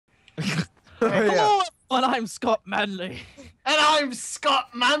Hello, everyone. I'm Scott Manley. And I'm Scott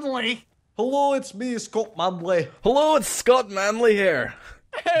Manley. Hello, it's me, Scott Manley. Hello, it's Scott Manley here.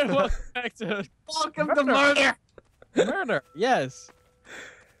 And welcome back to Welcome to murder. Murder. Yes.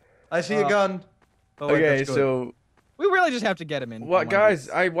 I see a gun. Oh, wait, Okay, that's good. so We really just have to get him in. what, guys?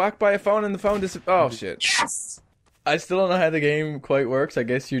 I walked by a phone and the phone oh shit! Yes. I still don't know how the game quite works. I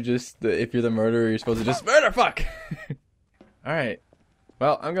guess you just, if you're the murderer, you're supposed to just murder. Fuck. All right.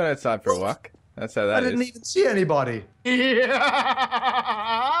 Well, I'm going outside for a walk. That's how that I didn't is. even see anybody.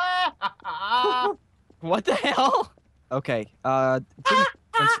 What the hell? Okay.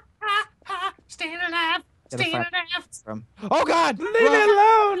 Staying alive. Staying alive. From. Oh God! Leave me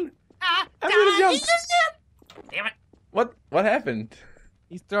alone. I'm gonna jump. Damn it. What happened?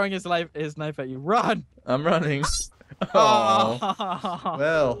 He's throwing his knife at you. Run! I'm running. Oh.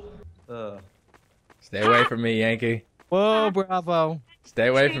 Oh. Well, Stay away from me, Yankee. Whoa, Bravo. Stay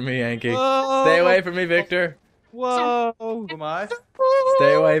away from me, Yankee. Whoa. Stay away from me, Victor. Whoa. who am I?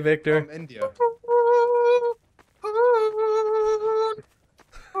 Stay away, Victor. From India.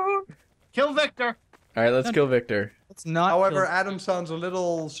 Kill Victor. All right, let's kill Victor. It's not. However, Adam sounds a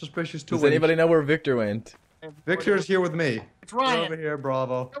little suspicious to Does me. anybody know where Victor went? Victor's here with me. It's You're Ryan. over here,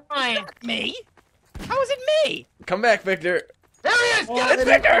 Bravo. Ryan. me. How is it me? Come back, Victor. There he is. Get It's it.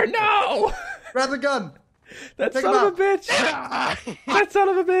 Victor. No. Grab the gun. That Take son him of a bitch. That son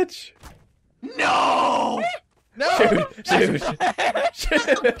of a bitch. No. No. Shoot.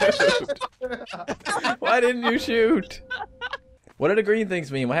 Shoot. Why didn't you shoot? What do the green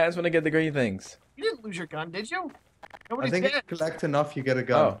things mean? What happens when I get the green things? You didn't lose your gun, did you? I Nobody's think if dead. you collect enough, you get a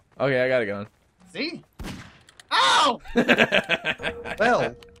gun. Oh, okay, I got a gun. See? Ow!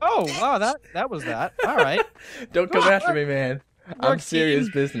 Well, Oh wow, that was that. All right. Don't come after me, man. I'm Work serious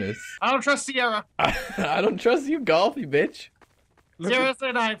team. business. I don't trust Sierra. I don't trust you, golf, you bitch. Sierra's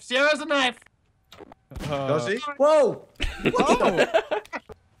a knife. Sierra's a knife. does he? Whoa! Oh.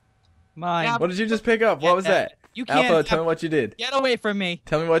 Mine. What did you just pick up? What was that? You can't. Alpha, tell me what you did. Get away from me.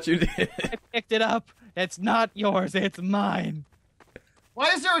 Tell me what you did. I picked it up. It's not yours. It's mine. Why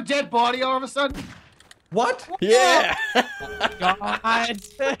is there a dead body all of a sudden? What? Yeah. God.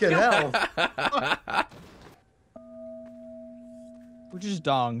 Fucking hell. Who just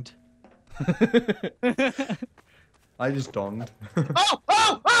donged? I just donged. Oh!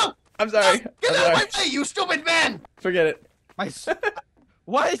 Oh! Oh! I'm sorry. Get I'm out of sorry. my way, you stupid man! Forget it.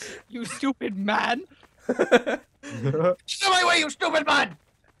 What? You stupid man. Get out of my way, you stupid man!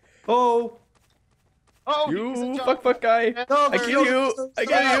 Oh! Oh, You fuck guy. I kill you. I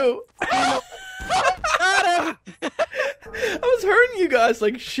kill you. Got him. I was hurting you guys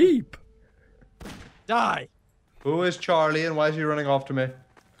like sheep. Die. Who is Charlie and why is he running after me?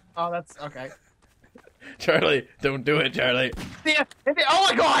 Oh, that's okay. Charlie, don't do it, Charlie. Oh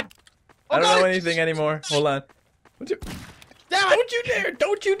my god! Oh, I don't God. know anything anymore. Hold on. Damn it! Don't you dare!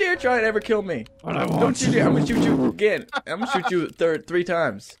 Don't you dare try and ever kill me! But I Don't you dare! I'm gonna shoot you again. I'm gonna shoot you three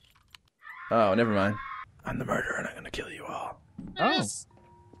times. Oh, never mind. I'm the murderer and I'm gonna kill you all. Yes.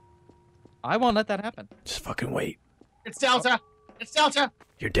 I won't let that happen. Just fucking wait. It's Delta! It's Delta!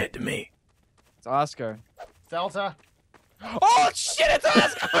 You're dead to me. It's Oscar. Delta. Oh shit! It's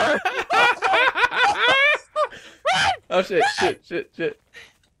Oscar. Oh shit! Shit!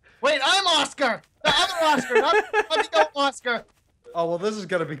 Wait, I'm Oscar! The other Oscar, not the old Oscar! Oh, well, this is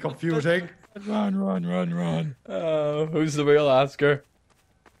gonna be confusing. Run. Oh, who's the real Oscar?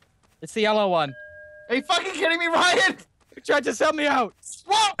 It's the yellow one. Are you fucking kidding me, Ryan? You tried to sell me out.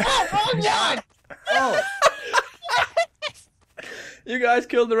 Whoa! Wrong one! Oh, You guys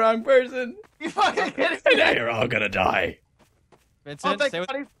killed the wrong person. You fucking kidding And me? now you're all gonna die. I'm Vincent, like stay with...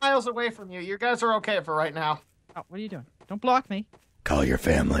 20 miles away from you. You guys are okay for right now. Oh, what are you doing? Don't block me. Call your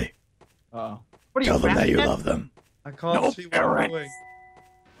family. Uh-oh. What are Tell you, them that you fat love them. I can't No see what I'm parents. doing.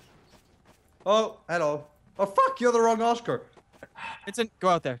 Oh, hello. Oh, fuck, you're the wrong Oscar. Vincent, go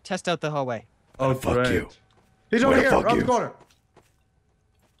out there. Test out the hallway. Oh, fuck great. you. He's over Where here, fuck around you? the corner.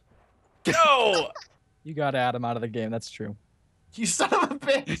 No! You got Adam out of the game. That's true. You son of a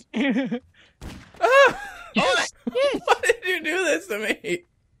bitch! Ah! Yes. Why did you do this to me?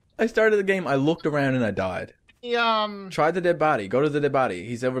 I started the game, I looked around and I died. Try the dead body. Go to the dead body.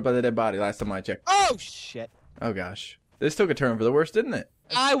 He's over by the dead body last time I checked. Oh shit! Oh gosh. This took a turn for the worse, didn't it?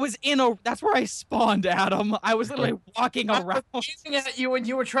 I was in a. That's where I spawned, Adam. I was literally walking I around. was aiming at you and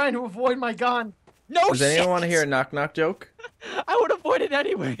you were trying to avoid my gun. No Does shit. anyone want to hear a knock knock joke? I would avoid it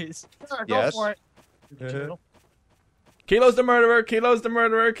anyways. Sure, go Yes. for it. Uh, Kilo's the murderer, Kilo's the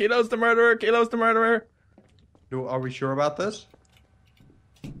murderer, Kilo's the murderer, Kilo's the murderer. Are we sure about this?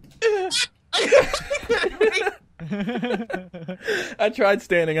 I tried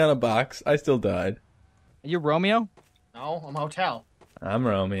standing on a box. I still died. You Romeo? No, I'm Hotel. I'm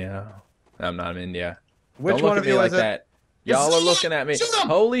Romeo. I'm not India. Which Don't look one at of me you like is it? that. Y'all are looking at me. Shoot 'em!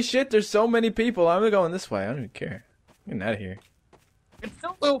 Holy shit, there's so many people. I'm going this way. I don't even care. I'm getting out of here. It's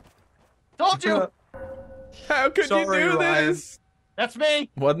Zulu. Told you. How could Sorry, you do Ryan. this? That's me.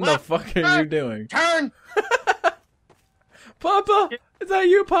 What in the fuck are you doing? Turn. Papa! Is that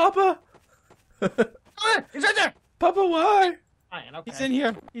you, Papa? He's in there. Papa, why? Ryan, okay. He's in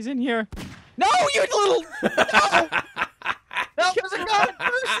here. He's in here. No, you little. No, there's a gun.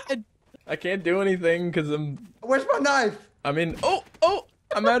 person. I can't do anything because Where's my knife? I'm in. Oh!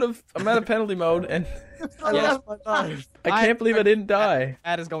 I'm out of penalty mode, and I lost my knife. I can't believe I didn't die.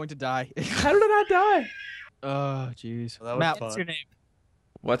 Matt is going to die. How did I die? Oh, jeez. Well, that was Matt, fun. what's your name?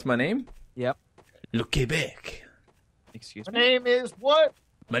 What's my name? Yep. Le Quebec. Excuse My me. name is what?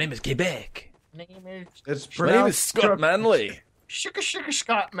 My name is Quebec. My name is It's My name is pronounced Scott Manley. Shika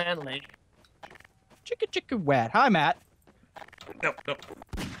Scott Manley. Chicka wet. Hi, Matt. No.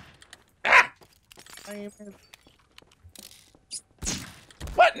 My name is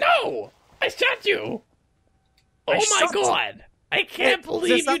What? No! I shot you! I shot you. I can't Is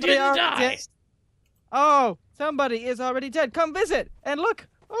there somebody already dead? Oh, somebody is already dead. Come visit and look.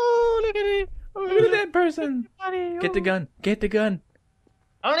 Oh, look at it. Oh, Look at that person! Buddy. Get the gun. Get the gun.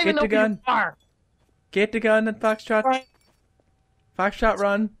 I don't even Get know the who gun. you are. Get the gun and Foxtrot. Right. Foxtrot,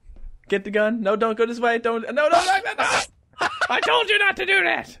 run. Get the gun. No, don't go this way. Don't. No. I told you not to do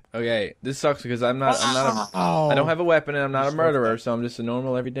that. Okay, this sucks because I'm not a. Oh. I don't have a weapon and I'm not a murderer, so I'm just a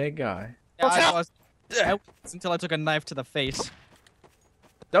normal everyday guy. Yeah, I was until I took a knife to the face.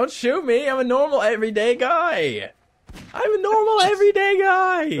 Don't shoot me. I'm a normal everyday guy. I'm a normal everyday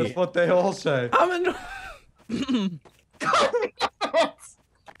guy. That's what they all say. I'm a.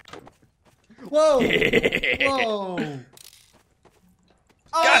 Whoa! Whoa!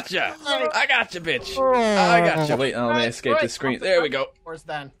 Gotcha! I gotcha, bitch! I gotcha. Wait, let me escape the screen. There we go. Where's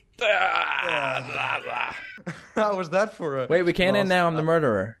then? Ah, How was that for a... Wait, we can't end now. I'm the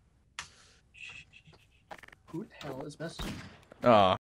murderer. Who the hell is messaging? Aw.